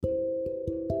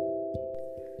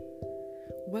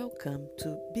Welcome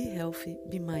to Be Healthy,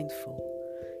 Be Mindful.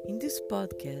 In this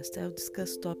podcast, I'll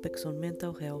discuss topics on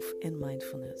mental health and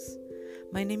mindfulness.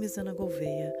 My name is Ana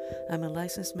Gouveia. I'm a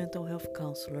licensed mental health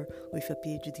counselor with a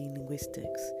PhD in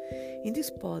linguistics. In this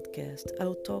podcast,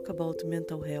 I'll talk about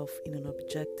mental health in an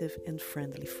objective and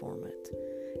friendly format.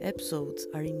 Episodes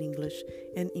are in English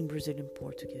and in Brazilian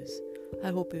Portuguese. I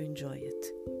hope you enjoy it.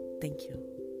 Thank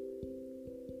you.